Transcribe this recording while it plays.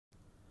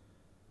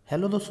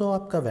Hello दोस्तों,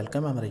 आपका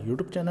welcome है हमारे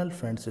YouTube channel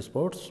friends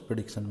sports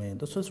prediction में।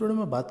 दोस्तों इस वीडियो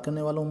में बात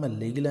करने वाला हूँ मैं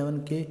लीग 11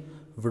 के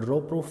विड्रॉ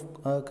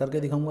प्रूफ करके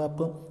दिखाऊंगा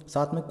आपको।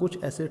 साथ में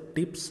कुछ ऐसे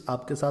टिप्स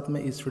आपके साथ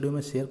मैं इस वीडियो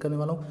में शेयर करने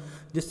वाला हूँ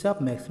जिससे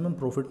आप मैक्सिमम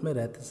प्रॉफिट में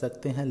रह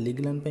सकते हैं लीग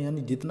 11 पे।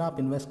 यानी जितना आप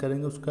इन्वेस्ट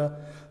करेंगे उसका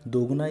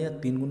 2 गुना या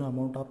 3 गुना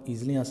अमाउंट आप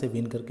इजीली यहाँ से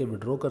विन करके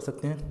विड्रॉ कर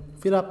सकते हैं।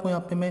 फिर आपको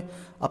यहाँ पे मैं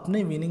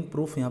अपने विनिंग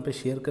प्रूफ यहाँ पे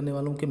शेयर करने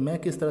वाला हूँ कि मैं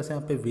किस तरह से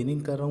यहाँ पे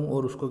विनिंग कर रहा हूँ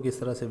और उसको किस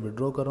तरह से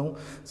विड्रॉ कर रहा हूँ।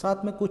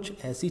 साथ में कुछ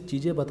ऐसी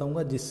चीज़ें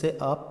बताऊँगा जिससे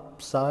आप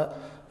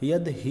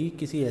शायद ही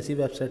किसी ऐसी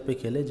वेबसाइट पे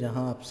खेले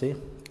जहां आपसे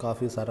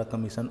काफ़ी सारा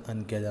कमीशन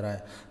अर्न किया जा रहा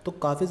है। तो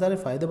काफ़ी सारे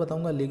फ़ायदे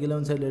बताऊंगा लीग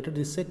 11 से रिलेटेड,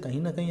 जिससे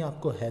कहीं ना कहीं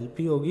आपको हेल्प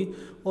ही होगी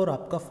और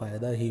आपका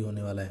फ़ायदा ही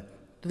होने वाला है।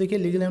 तो देखिए,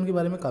 लीग 11 के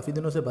बारे में काफ़ी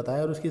दिनों से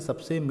बताया और उसकी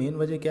सबसे मेन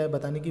वजह क्या है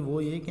बताने की,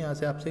 वो ये कि यहाँ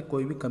से आपसे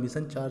कोई भी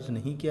कमीशन चार्ज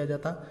नहीं किया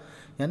जाता।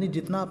 यानी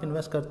जितना आप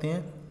इन्वेस्ट करते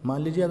हैं,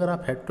 मान लीजिए अगर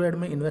आप हेड टू हेड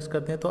में इन्वेस्ट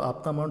करते हैं तो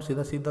आपका अमाउंट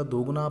सीधा सीधा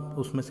 2 गुना आप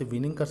उसमें से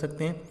विनिंग कर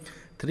सकते हैं।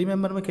 3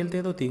 मेंबर में खेलते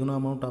हैं तो 3 गुना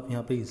अमाउंट आप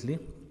यहाँ पर ईजिली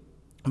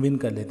विन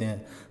कर लेते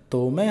हैं।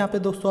 तो मैं यहाँ पे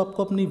दोस्तों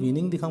आपको अपनी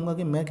विनिंग दिखाऊंगा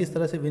कि मैं किस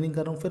तरह से विनिंग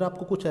कर रहा हूँ। फिर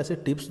आपको कुछ ऐसे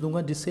टिप्स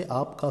दूंगा जिससे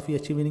आप काफ़ी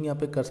अच्छी विनिंग यहाँ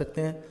पे कर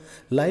सकते हैं।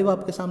 लाइव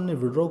आपके सामने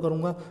विड्रॉ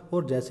करूँगा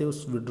और जैसे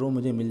उस विड्रॉ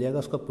मुझे मिल जाएगा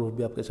उसका प्रूफ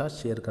भी आपके साथ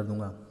शेयर कर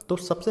दूंगा। तो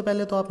सबसे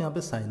पहले तो आप यहाँ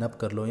पे साइन अप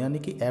कर लो, यानी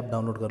कि ऐप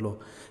डाउनलोड कर लो।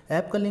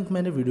 ऐप का लिंक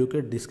मैंने वीडियो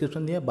के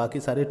डिस्क्रिप्शन दिया, बाकी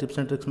सारे टिप्स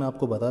एंड ट्रिक्स मैं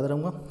आपको बता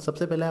रहूँगा।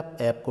 सबसे पहले आप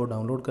ऐप को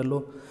डाउनलोड कर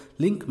लो,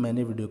 लिंक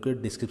मैंने वीडियो के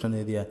डिस्क्रिप्शन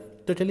दे दिया है।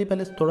 तो चलिए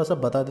पहले थोड़ा सा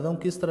बता देता हूँ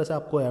किस तरह से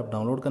आपको ऐप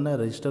डाउनलोड करना है,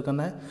 रजिस्टर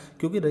करना है।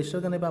 क्योंकि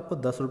रजिस्टर करने पे आपको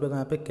 10 रुपये का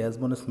यहाँ पे कैश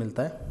बोनस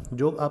मिलता है,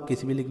 जो आप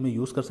किसी भी लीग में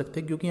यूज़ कर सकते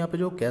हैं। क्योंकि यहाँ पे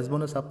जो कैश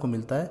बोनस आपको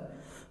मिलता है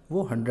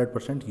वो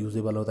 100%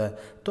 यूजेबल होता है।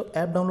 तो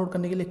ऐप डाउनलोड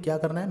करने के लिए क्या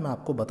करना है मैं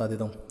आपको बता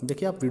देता हूँ।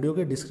 देखिए, आप वीडियो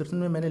के डिस्क्रिप्शन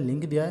में मैंने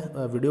लिंक दिया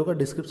है। वीडियो का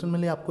डिस्क्रिप्शन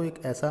में आपको एक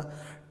ऐसा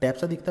टैब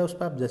सा दिखता है, उस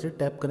पर आप जैसे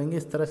टैप करेंगे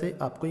इस तरह से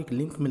आपको एक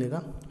लिंक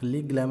मिलेगा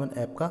लीग 11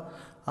 ऐप का।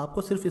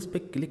 आपको सिर्फ इस पर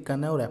क्लिक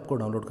करना है और ऐप को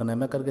डाउनलोड करना है।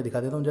 मैं करके दिखा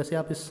देता हूँ। जैसे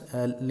आप इस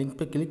लिंक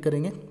पर क्लिक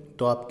करेंगे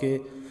तो आपके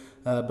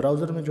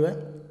ब्राउज़र में जो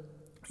है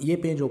ये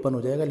पेज ओपन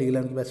हो जाएगा लीग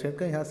 11 की वेबसाइट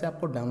का। यहाँ से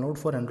आपको डाउनलोड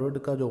फॉर एंड्रॉयड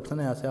का जो ऑप्शन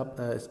है, यहाँ से आप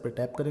इस पर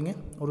टैप करेंगे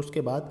और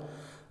उसके बाद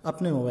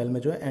अपने मोबाइल में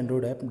जो है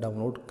एंड्रॉयड ऐप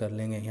डाउनलोड कर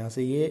लेंगे। यहाँ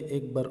से ये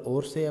एक बार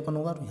और से ओपन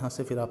होगा और यहाँ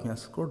से फिर आप यहाँ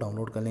इसको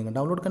डाउनलोड कर लेंगे।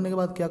 डाउनलोड करने के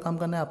बाद क्या काम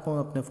करना है, आपको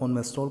अपने फ़ोन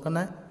में इंस्टॉल करना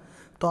है।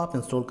 तो आप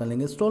इंस्टॉल कर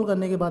लेंगे। इंस्टॉल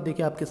करने के बाद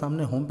देखिए आपके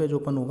सामने होम पेज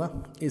ओपन होगा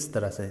इस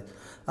तरह से।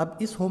 अब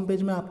इस होम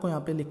पेज में आपको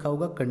यहाँ पे लिखा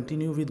होगा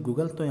कंटिन्यू विद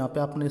गूगल, तो यहाँ पे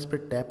आपने इस पर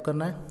टैप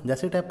करना है।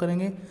 जैसे टैप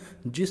करेंगे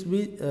जिस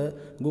भी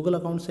गूगल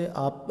अकाउंट से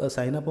आप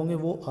साइन अप होंगे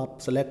वो आप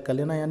सेलेक्ट कर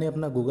लेना, यानी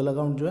अपना गूगल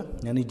अकाउंट जो है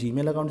यानी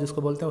जीमेल अकाउंट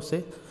जिसको बोलते हैं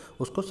उससे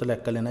उसको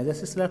सेलेक्ट कर लेना है।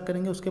 जैसे सेलेक्ट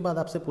करेंगे उसके बाद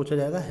आपसे पूछा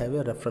जाएगा हैव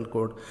ए रेफरल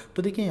कोड।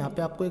 तो देखिए यहाँ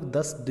पे आपको एक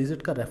 10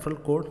 डिजिट का रेफरल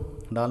कोड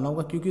डालना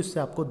होगा, क्योंकि उससे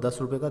आपको 10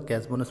 रुपये का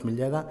कैश बोनस मिल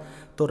जाएगा।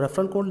 तो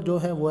रेफरल कोड जो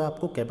है वो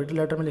आपको कैपिटल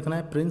लेटर में लिखना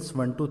है, प्रिंस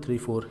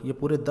 1234, ये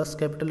पूरे 10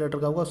 कैपिटल लेटर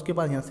का होगा। उसके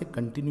बाद यहाँ से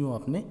कंटिन्यू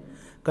आपने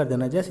कर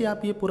देना है। जैसे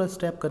आप ये पूरा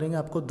स्टेप करेंगे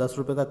आपको 10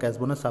 रुपये का कैश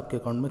बोनस आपके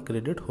अकाउंट में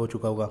क्रेडिट हो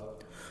चुका होगा।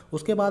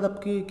 उसके बाद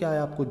आपकी क्या है,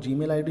 आपको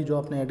जीमेल आईडी जो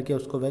आपने ऐड किया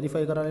उसको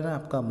वेरीफाई करा लेना है,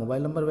 आपका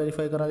मोबाइल नंबर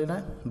वेरीफाई करा लेना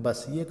है।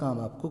 बस ये काम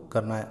आपको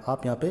करना है,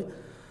 आप यहाँ पे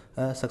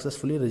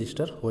सक्सेसफुली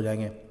रजिस्टर हो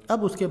जाएंगे।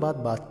 अब उसके बाद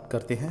बात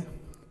करते हैं।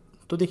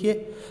 तो देखिए,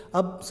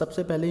 अब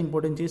सबसे पहले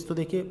इंपॉर्टेंट चीज़ तो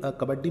देखिए,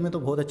 कबड्डी में तो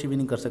बहुत अच्छी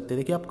विनिंग कर सकते हैं।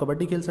 देखिए, आप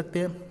कबड्डी खेल सकते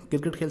हैं,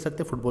 क्रिकेट खेल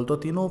सकते हैं, फुटबॉल, तो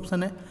तीनों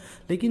ऑप्शन है।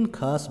 लेकिन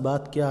खास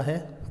बात क्या है,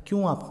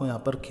 क्यों आपको यहाँ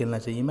पर खेलना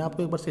चाहिए, मैं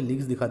आपको एक बार से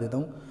लीग्स दिखा देता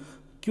हूँ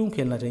क्यों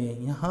खेलना चाहिए।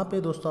 यहाँ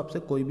पे दोस्तों आपसे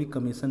कोई भी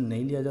कमीशन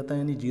नहीं लिया जाता,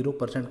 यानी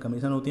 0%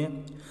 कमीशन होती है।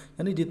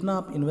 यानी जितना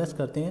आप इन्वेस्ट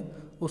करते हैं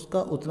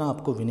उसका उतना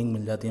आपको विनिंग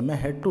मिल जाती है।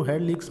 मैं हेड टू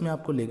हेड लीग्स में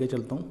आपको लेके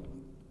चलता हूँ।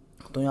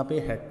 तो यहाँ पे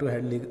हेड टू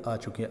हेड लीग आ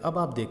चुकी है। अब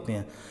आप देखते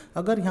हैं,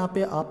 अगर यहाँ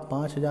पे आप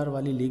 5000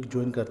 वाली लीग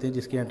ज्वाइन करते हैं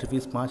जिसकी एंट्री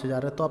फीस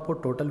 5000 है, तो आपको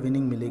टोटल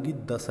विनिंग मिलेगी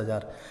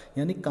 10,000।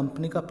 यानी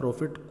कंपनी का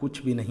प्रॉफिट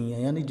कुछ भी नहीं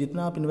है, यानी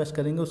जितना आप इन्वेस्ट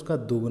करेंगे उसका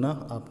दोगुना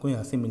आपको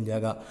यहाँ से मिल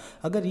जाएगा।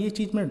 अगर ये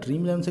चीज़ मैं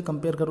ड्रीम 11 से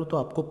कंपेयर करूँ तो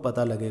आपको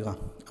पता लगेगा।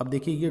 अब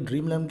देखिए, ये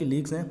ड्रीम 11 की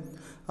लीग्स हैं।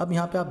 अब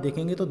यहाँ पे आप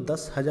देखेंगे तो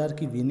 10,000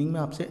 की विनिंग में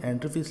आपसे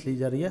एंट्री फीस ली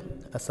जा रही है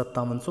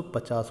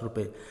 5750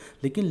 रुपये।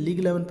 लेकिन लीग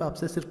 11 पे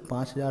आपसे सिर्फ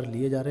 5000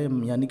 लिए जा रहे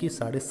हैं, यानी कि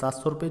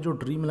 750 रुपये जो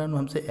ड्रीम 11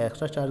 हमसे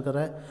एक्स्ट्रा चार्ज कर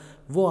रहा है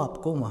वो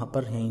आपको वहाँ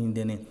पर यहीं नहीं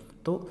देने।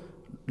 तो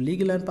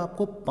लीग 11 पे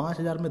आपको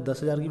 5000 में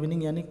 10,000 की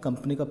विनिंग, यानी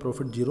कंपनी का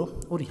प्रॉफिट 0,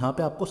 और यहाँ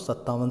पे आपको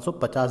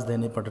 5750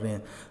 देने पड़ रहे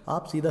हैं।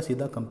 आप सीधा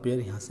सीधा कंपेयर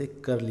यहाँ से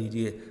कर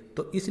लीजिए।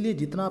 तो इसलिए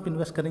जितना आप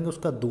इन्वेस्ट करेंगे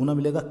उसका दोगुना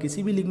मिलेगा।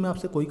 किसी भी लीग में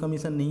आपसे कोई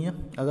कमीशन नहीं है।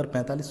 अगर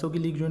 4500 की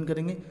लीग ज्वाइन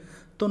करेंगे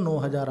तो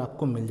 9000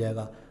 आपको मिल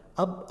जाएगा।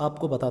 अब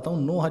आपको बताता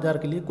हूँ 9000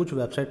 के लिए कुछ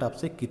वेबसाइट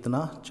आपसे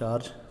कितना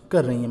चार्ज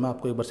कर रही हैं, मैं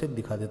आपको एक बार से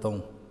दिखा देता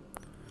हूँ।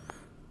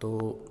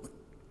 तो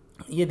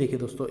ये देखिए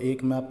दोस्तों,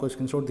 एक मैं आपको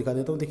स्क्रीनशॉट दिखा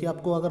देता हूँ। देखिए,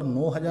 आपको अगर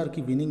 9000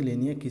 की विनिंग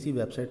लेनी है किसी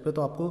वेबसाइट पे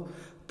तो आपको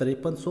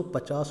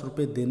 5350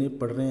 रुपये देने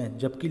पड़ रहे हैं,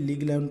 जबकि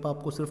लीग 11 पर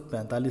आपको सिर्फ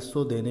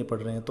 4500 देने पड़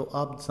रहे हैं। तो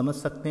आप समझ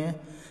सकते हैं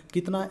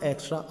कितना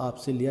एक्स्ट्रा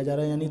आपसे लिया जा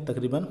रहा है, यानी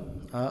तकरीबन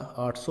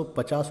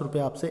 850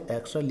 रुपये आपसे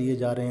एक्स्ट्रा लिए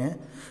जा रहे हैं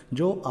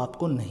जो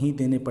आपको नहीं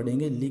देने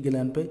पड़ेंगे लीग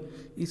 11 पे।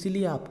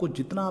 इसीलिए आपको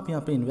जितना आप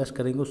यहाँ पे इन्वेस्ट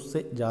करेंगे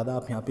उससे ज़्यादा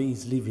आप यहाँ पे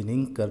ईजिली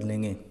विनिंग कर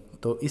लेंगे।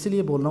 तो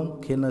इसलिए बोल रहा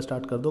हूँ खेलना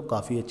स्टार्ट कर दो,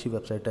 काफ़ी अच्छी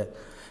वेबसाइट है।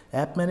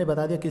 ऐप मैंने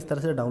बता दिया किस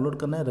तरह से डाउनलोड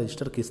करना है,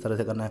 रजिस्टर किस तरह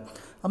से करना है।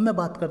 अब मैं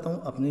बात करता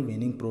हूँ अपने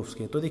विनिंग प्रूफ्स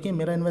के। तो देखिए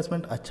मेरा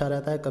इन्वेस्टमेंट अच्छा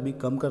रहता है, कभी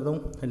कम करता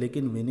हूँ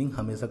लेकिन विनिंग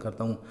हमेशा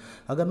करता हूँ।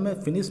 अगर मैं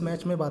फिनिश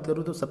मैच में बात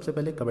करूँ तो सबसे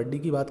पहले कबड्डी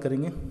की बात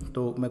करेंगे,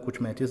 तो मैं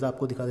कुछ मैचेस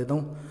आपको दिखा देता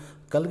हूँ।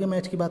 कल के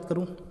मैच की बात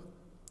करूँ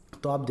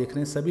तो आप देख रहे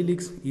हैं सभी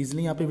लीग्स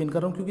ईजिली यहाँ पे विन कर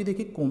रहा हूँ, क्योंकि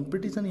देखिए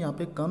कंपटीशन यहाँ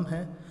पे कम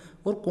है।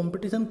 और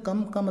कंपटीशन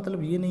कम का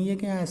मतलब ये नहीं है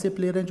कि यहाँ ऐसे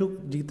प्लेयर हैं जो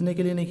जीतने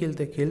के लिए नहीं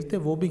खेलते, खेलते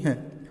वो भी हैं,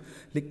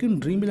 लेकिन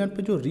ड्रीम इलेवन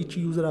पे जो रिच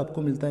यूज़र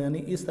आपको मिलता है, यानी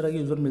इस तरह के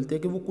यूज़र मिलते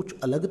हैं कि वो कुछ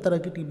अलग तरह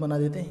की टीम बना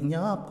देते हैं,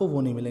 यहाँ आपको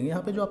वो नहीं मिलेंगे।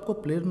 यहाँ पे जो आपको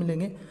प्लेयर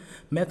मिलेंगे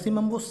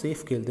मैक्सिमम वो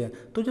सेफ़ खेलते हैं।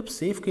 तो जब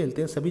सेफ़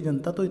खेलते हैं सभी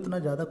जनता, तो इतना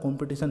ज़्यादा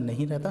कंपटीशन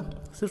नहीं रहता,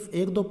 सिर्फ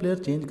एक दो प्लेयर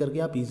चेंज करके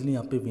आप इजीली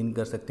यहाँ पे विन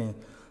कर सकते हैं।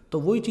 तो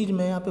वही चीज़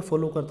मैं यहाँ पे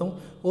फॉलो करता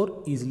हूँ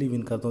और ईजिली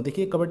विन करता हूँ।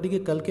 देखिए कबड्डी के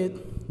कल के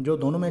जो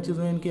दोनों मैचेस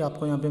हुए इनकी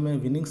आपको यहाँ पे मैं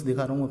विनिंग्स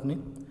दिखा रहा हूँ अपनी,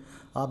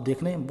 आप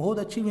देख रहे हैं बहुत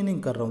अच्छी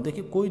विनिंग कर रहा हूँ।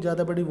 देखिए कोई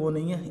ज़्यादा बड़ी वो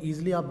नहीं है,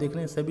 ईजिली आप देख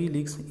रहे हैं सभी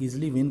लीग्स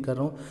ईजिली विन कर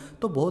रहा हूँ,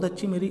 तो बहुत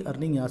अच्छी मेरी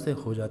अर्निंग यहाँ से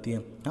हो जाती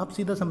है। आप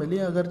सीधा समझ लिए,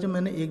 अगर जब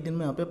मैंने एक दिन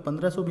में यहाँ पे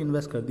 1500 भी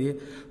इन्वेस्ट कर दिए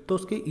तो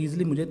उसके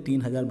ईजिली मुझे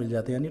 3000 मिल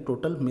जाते हैं, यानी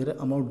टोटल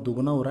मेरा अमाउंट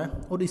दुगना हो रहा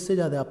है, और इससे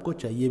ज़्यादा आपको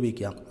चाहिए भी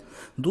क्या।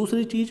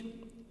 दूसरी चीज़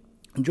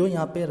जो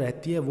यहाँ पे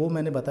रहती है वो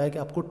मैंने बताया कि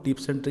आपको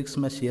टिप्स एंड ट्रिक्स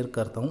मैं शेयर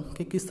करता हूँ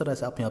कि किस तरह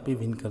से आप यहाँ पे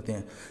विन करते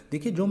हैं।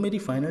 देखिए जो मेरी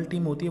फाइनल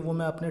टीम होती है वो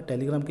मैं अपने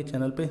टेलीग्राम के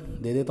चैनल पे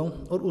दे देता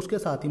हूँ, और उसके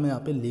साथ ही मैं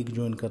यहाँ पे लीग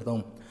ज्वाइन करता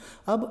हूँ।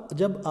 अब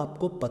जब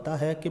आपको पता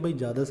है कि भाई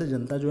ज़्यादा से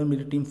जनता जो है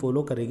मेरी टीम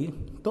फॉलो करेगी,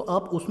 तो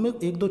आप उसमें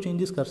एक दो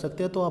चेंजेस कर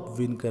सकते हैं तो आप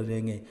विन कर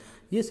जाएंगे।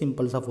 ये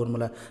सिंपल सा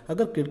फॉर्मूला है।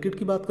 अगर क्रिकेट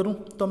की बात करूं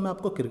तो मैं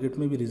आपको क्रिकेट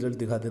में भी रिजल्ट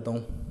दिखा देता हूं।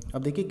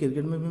 अब देखिए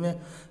क्रिकेट में भी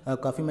मैं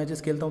काफ़ी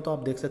मैचेस खेलता हूं, तो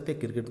आप देख सकते हैं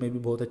क्रिकेट में भी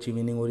बहुत अच्छी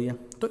विनिंग हो रही है।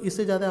 तो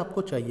इससे ज़्यादा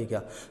आपको चाहिए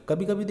क्या।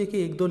 कभी कभी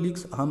देखिए एक दो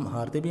लीग्स हम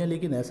हारते भी हैं,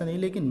 लेकिन ऐसा नहीं,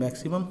 लेकिन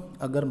मैक्सिमम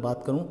अगर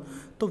बात करूँ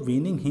तो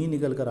विनिंग ही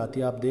निकल कर आती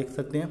है। आप देख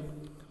सकते हैं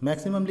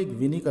मैक्सिमम लीग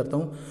विन ही करता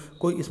हूँ,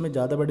 कोई इसमें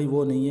ज़्यादा बड़ी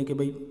वो नहीं है कि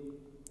भाई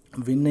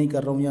विन नहीं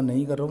कर रहा हूँ या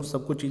नहीं कर रहा हूँ।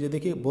 सब कुछ चीज़ें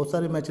देखिए बहुत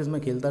सारे मैचेस में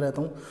खेलता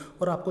रहता हूँ,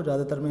 और आपको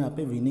ज़्यादातर में यहाँ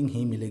पे विनिंग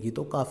ही मिलेगी।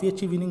 तो काफ़ी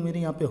अच्छी विनिंग मेरी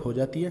यहाँ पे हो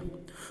जाती है,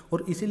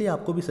 और इसीलिए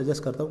आपको भी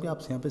सजेस्ट करता हूँ कि आप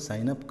यहाँ पे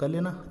साइन अप कर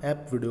लेना।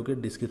 ऐप वीडियो के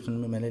डिस्क्रिप्शन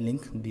में मैंने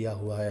लिंक दिया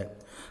हुआ है।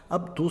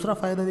 अब दूसरा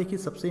फ़ायदा देखिए,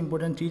 सबसे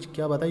इंपॉर्टेंट चीज़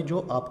क्या बताई जो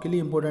आपके लिए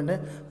इंपॉर्टेंट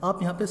है,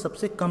 आप यहाँ पर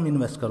सबसे कम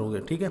इन्वेस्ट करोगे,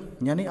 ठीक है।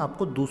 यानी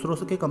आपको दूसरों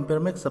से के कंपेयर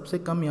में सबसे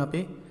कम यहाँ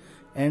पे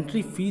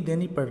एंट्री फ़ी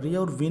देनी पड़ रही है,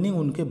 और विनिंग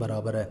उनके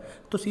बराबर है।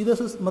 तो सीधे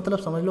से मतलब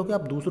समझ लो कि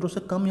आप दूसरों से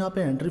कम यहाँ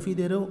पे एंट्री फ़ी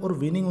दे रहे हो और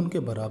विनिंग उनके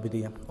बराबर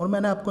ही है। और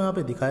मैंने आपको यहाँ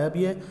पे दिखाया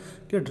भी है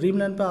कि ड्रीम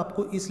इलेवन पे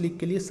आपको इस लीग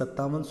के लिए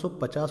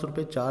 5750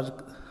 रुपये चार्ज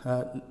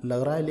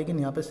लग रहा है, लेकिन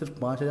यहाँ पे सिर्फ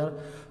 5000।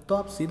 तो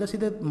आप सीधे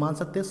सीधे मान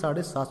सकते हैं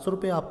 750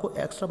 रुपये आपको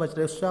एक्स्ट्रा बच रहे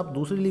हैं, उससे आप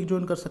दूसरी लीग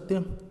ज्वाइन कर सकते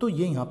हैं। तो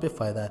ये यहाँ पे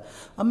फ़ायदा है।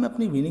 अब मैं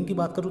अपनी विनिंग की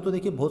बात करूँ तो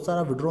देखिए बहुत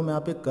सारा विड्रॉ मैं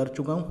यहाँ पे कर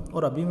चुका हूँ,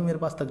 और अभी भी मेरे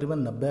पास तकरीबन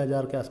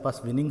 90,000 के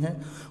आसपास विनिंग है।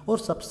 और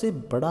सबसे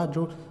बड़ा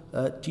जो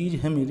चीज़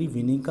है मेरी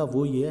विनिंग का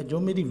वो ये है, जो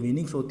मेरी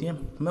विनिंग्स होती हैं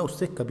मैं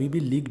उससे कभी भी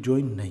लीग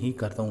ज्वाइन नहीं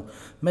करता हूँ।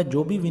 मैं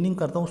जो भी विनिंग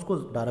करता हूँ उसको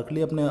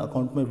डायरेक्टली अपने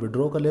अकाउंट में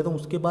विड्रॉ कर लेता हूँ,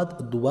 उसके बाद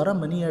दोबारा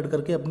मनी ऐड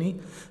करके अपनी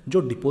जो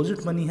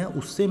डिपॉजिट मनी है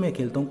उससे मैं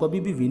खेलता हूँ, कभी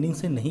भी विनिंग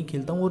से नहीं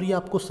खेलता हूँ। और ये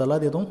आपको सलाह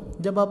देता हूँ,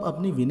 जब आप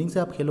अपनी विनिंग से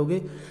आप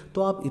खेलोगे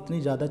तो आप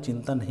इतनी ज़्यादा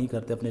चिंता नहीं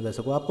करते अपने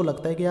पैसे को। आपको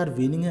लगता है कि यार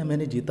विनिंग है,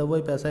 मैंने जीता हुआ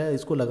ही पैसा है,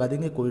 इसको लगा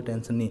देंगे, कोई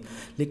टेंशन नहीं।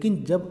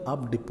 लेकिन जब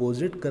आप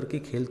डिपॉजिट करके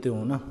खेलते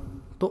हो ना,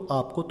 तो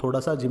आपको थोड़ा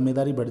सा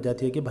जिम्मेदारी बढ़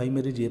जाती है कि भाई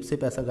मेरी जेब से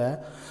पैसा गया,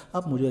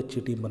 अब मुझे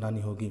अच्छी टीम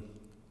बनानी होगी।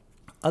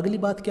 अगली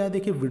बात क्या है,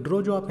 देखिए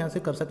विड्रॉ जो आप यहाँ से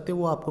कर सकते हो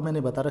वो आपको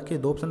मैंने बता रखे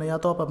दो ऑप्शन है, या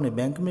तो आप अपने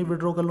बैंक में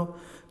विड्रॉ कर लो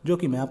जो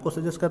कि मैं आपको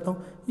सजेस्ट करता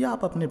हूँ, या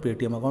आप अपने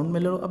पेटीएम अकाउंट में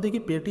ले लो। अब देखिए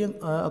पेटीएम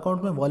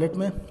अकाउंट में वॉलेट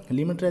में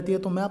लिमिट रहती है,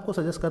 तो मैं आपको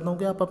सजेस्ट करता हूँ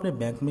कि आप अपने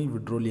बैंक में ही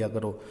विड्रॉ लिया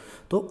करो।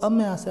 तो अब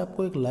मैं यहाँ से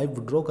आपको एक लाइव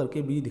विड्रॉ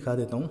करके भी दिखा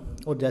देता हूँ,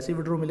 और जैसे ही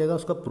विड्रॉ मिलेगा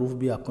उसका प्रूफ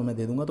भी आपको मैं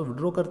दे दूँगा। तो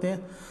विड्रॉ करते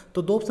हैं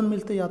तो दो ऑप्शन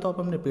मिलते हैं, या तो आप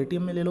अपने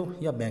पेटीएम में ले लो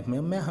या बैंक में।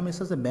 मैं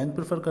हमेशा से बैंक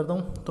प्रेफर करता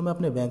हूँ, तो मैं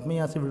अपने बैंक में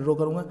यहाँ से विड्रॉ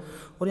करूँगा।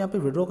 और यहाँ पर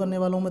विड्रॉ करने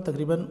वाला हूँ मैं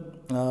तकरीबन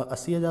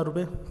 80,000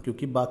 रुपये,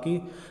 क्योंकि बाकी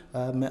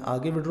मैं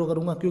आगे विड्रॉ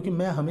करूंगा, क्योंकि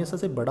मैं हमेशा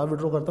से बड़ा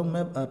विड्रॉ करता हूं।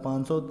 मैं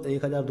 500,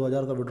 1000,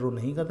 2000 का विड्रॉ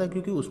नहीं करता,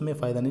 क्योंकि उसमें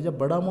फ़ायदा नहीं। जब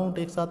बड़ा अमाउंट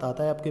एक साथ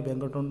आता है आपके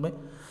बैंक अकाउंट में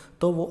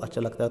तो वो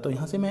अच्छा लगता है। तो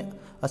यहाँ से मैं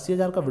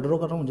 80,000 का विड्रॉ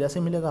कर रहा हूँ, जैसे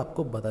मिलेगा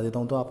आपको बता देता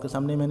हूँ। तो आपके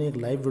सामने मैंने एक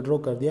लाइव विड्रॉ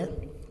कर दिया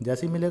है,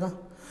 जैसे ही मिलेगा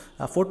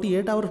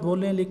 48 आवर्स बोल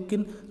रहे हैं,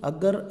 लेकिन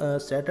अगर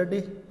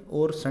सैटरडे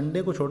और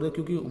संडे को छोड़ दे,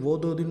 क्योंकि वो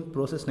 2 दिन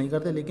प्रोसेस नहीं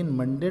करते, लेकिन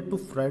मंडे टू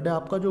फ्राइडे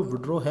आपका जो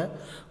विड्रॉ है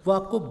वो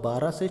आपको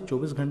 12 से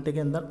 24 घंटे के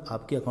अंदर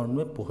आपके अकाउंट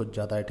में पहुंच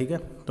जाता है, ठीक है।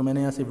 तो मैंने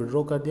यहाँ से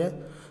विड्रॉ कर दिया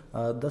है,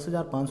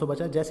 10,500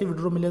 बचा है। जैसे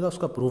विड्रॉ मिलेगा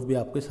उसका प्रूफ भी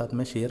आपके साथ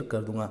में शेयर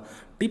कर दूंगा।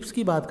 टिप्स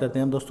की बात करते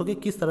हैं हम दोस्तों कि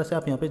किस तरह से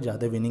आप यहाँ पे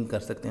ज़्यादा विनिंग कर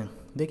सकते हैं।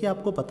 देखिए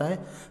आपको पता है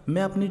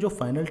मैं अपनी जो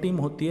फाइनल टीम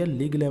होती है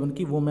लीग 11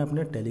 की, वो मैं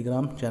अपने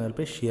टेलीग्राम चैनल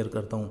पे शेयर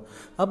करता हूँ।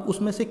 अब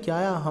उसमें से क्या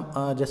है,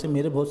 हम जैसे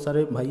मेरे बहुत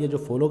सारे भाई है जो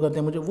फॉलो करते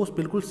हैं मुझे, वो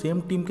बिल्कुल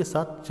सेम टीम के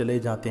साथ चले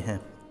जाते हैं।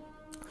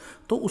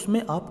 तो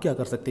उसमें आप क्या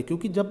कर सकते हैं,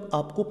 क्योंकि जब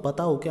आपको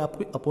पता हो कि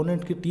आपके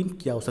अपोनेंट की टीम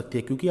क्या हो सकती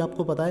है, क्योंकि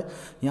आपको पता है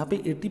यहाँ पे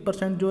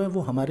 80% जो है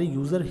वो हमारे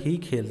यूज़र ही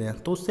खेल रहे हैं,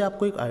 तो उससे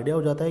आपको एक आइडिया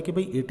हो जाता है कि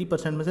भाई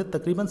 80% में से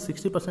तकरीबन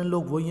 60%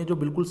 लोग वही हैं जो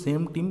बिल्कुल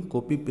सेम टीम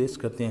कॉपी पेस्ट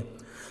करते हैं।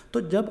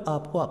 तो जब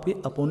आपको आपके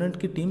अपोनेंट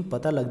की टीम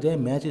पता लग जाए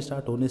मैच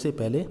स्टार्ट होने से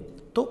पहले,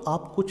 तो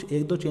आप कुछ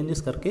एक दो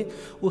चेंजेस करके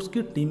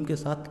उसकी टीम के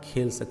साथ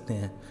खेल सकते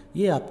हैं।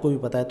 ये आपको भी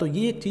पता है, तो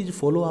ये एक चीज़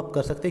फॉलो आप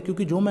कर सकते हैं,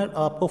 क्योंकि जो मैं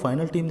आपको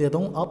फाइनल टीम देता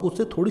हूँ आप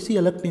उससे थोड़ी सी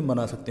अलग टीम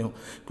बना सकते हो,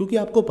 क्योंकि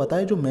आपको पता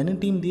है जो मैंने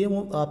टीम दी है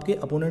वो आपके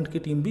अपोनेंट की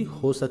टीम भी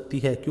हो सकती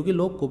है, क्योंकि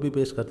लोग कॉपी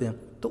पेस्ट करते हैं।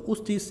 तो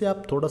उस चीज़ से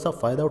आप थोड़ा सा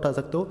फ़ायदा उठा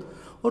सकते हो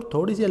और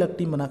थोड़ी सी अलग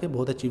टीम बना के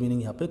बहुत अच्छी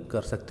विनिंग यहाँ पे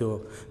कर सकते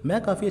हो।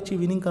 मैं काफ़ी अच्छी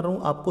विनिंग कर रहा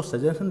हूँ, आपको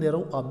सजेशन दे रहा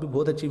हूँ, आप भी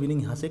बहुत अच्छी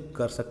विनिंग यहाँ से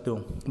कर सकते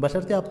हो,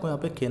 बशर्ते आपको यहाँ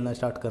पे खेलना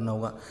स्टार्ट करना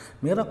होगा।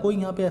 मेरा कोई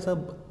यहाँ पे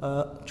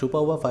ऐसा छुपा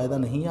हुआ फ़ायदा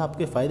नहीं है,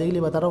 आपके फ़ायदे के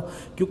लिए बता रहा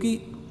हूँ, क्योंकि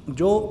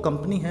जो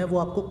कंपनी है वो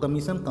आपको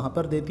कमीशन कहाँ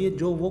पर देती है,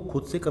 जो वो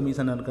खुद से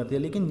कमीशन अर्न करती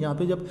है, लेकिन यहाँ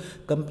पे जब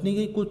कंपनी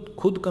की कुछ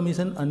खुद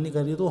कमीशन अर्न नहीं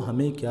कर रही है तो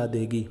हमें क्या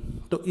देगी।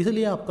 तो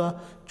इसलिए आपका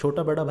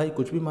छोटा बड़ा भाई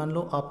कुछ भी मान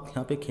लो, आप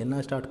यहाँ पे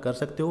खेलना स्टार्ट कर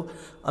सकते हो।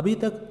 अभी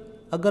तक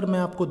अगर मैं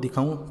आपको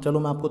दिखाऊं, चलो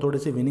मैं आपको थोड़े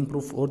से विनिंग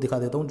प्रूफ और दिखा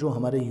देता हूं जो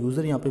हमारे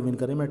यूज़र यहाँ पे विन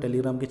करें। मैं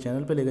टेलीग्राम के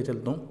चैनल पे लेकर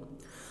चलता हूं।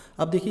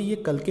 अब देखिए ये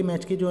कल के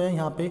मैच के जो है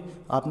यहाँ पे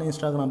आपने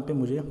इंस्टाग्राम पे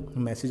मुझे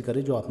मैसेज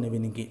करे जो आपने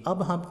विनिंग की।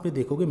 अब यहाँ पे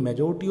देखोगे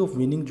मेजॉरिटी ऑफ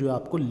विनिंग जो है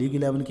आपको लीग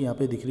 11 की यहाँ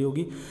पे दिख रही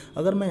होगी।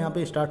 अगर मैं यहाँ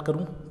पे स्टार्ट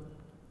करूँ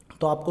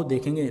तो आपको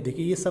देखेंगे,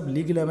 देखिए ये सब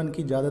लीग 11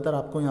 की ज़्यादातर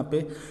आपको यहाँ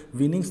पे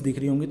विनिंग्स दिख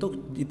रही होंगी। तो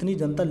इतनी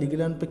जनता लीग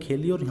 11 पे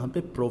खेली और यहाँ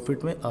पे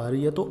प्रॉफिट में आ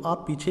रही है, तो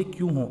आप पीछे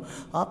क्यों हो?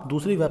 आप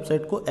दूसरी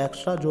वेबसाइट को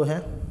एक्स्ट्रा जो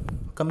है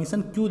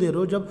कमीशन क्यों दे रहे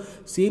हो, जब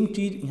सेम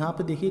चीज़ यहाँ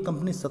पे देखिए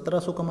कंपनी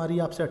 1700 कमा रही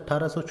है आपसे,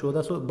 1800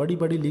 1400, बड़ी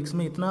बड़ी लीग्स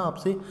में इतना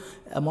आपसे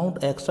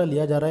अमाउंट एक्स्ट्रा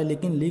लिया जा रहा है,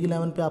 लेकिन लीग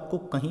 11 पे आपको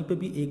कहीं पे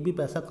भी एक भी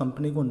पैसा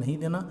कंपनी को नहीं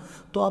देना।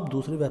 तो आप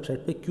दूसरी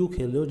वेबसाइट पे क्यों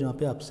खेल रहे हो जहाँ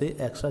पे आपसे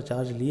एक्स्ट्रा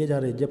चार्ज लिए जा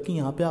रहे हैं, जबकि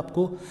यहाँ पे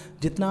आपको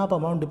जितना आप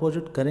अमाउंट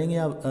डिपॉजिट करेंगे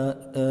या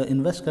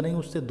इन्वेस्ट करेंगे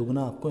उससे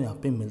दुगना आपको यहाँ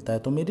पे मिलता है।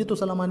 तो मेरी तो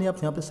सलाह मानिए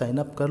आप यहाँ पे साइन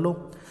अप कर लो।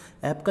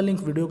 ऐप का लिंक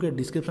वीडियो के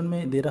डिस्क्रिप्शन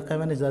में दे रखा है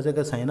मैंने, ज़्यादा से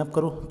ज़्यादा साइन अप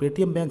करो।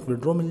 पेटीएम बैंक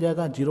विड्रॉ मिल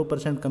जाएगा,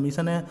 0%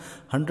 कमीशन है,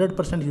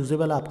 100%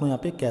 यूजेबल, आपको यहाँ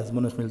पे कैश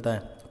बोनस मिलता है।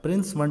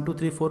 प्रिंस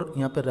 1234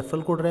 यहाँ पे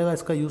रेफरल कोड रहेगा,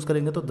 इसका यूज़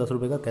करेंगे तो 10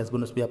 रुपये का कैश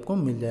बोनस भी आपको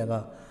मिल जाएगा।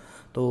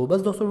 तो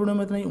बस दोस्तों वीडियो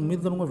में इतना ही,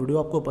 उम्मीद करूँगा वीडियो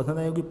आपको पसंद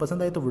आई होगी।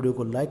 पसंद आई तो वीडियो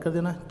को लाइक कर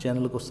देना,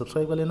 चैनल को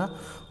सब्सक्राइब कर लेना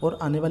और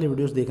आने वाली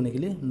वीडियोज़ देखने के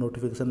लिए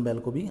नोटिफिकेशन बेल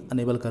को भी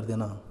अनेबल कर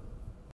देना।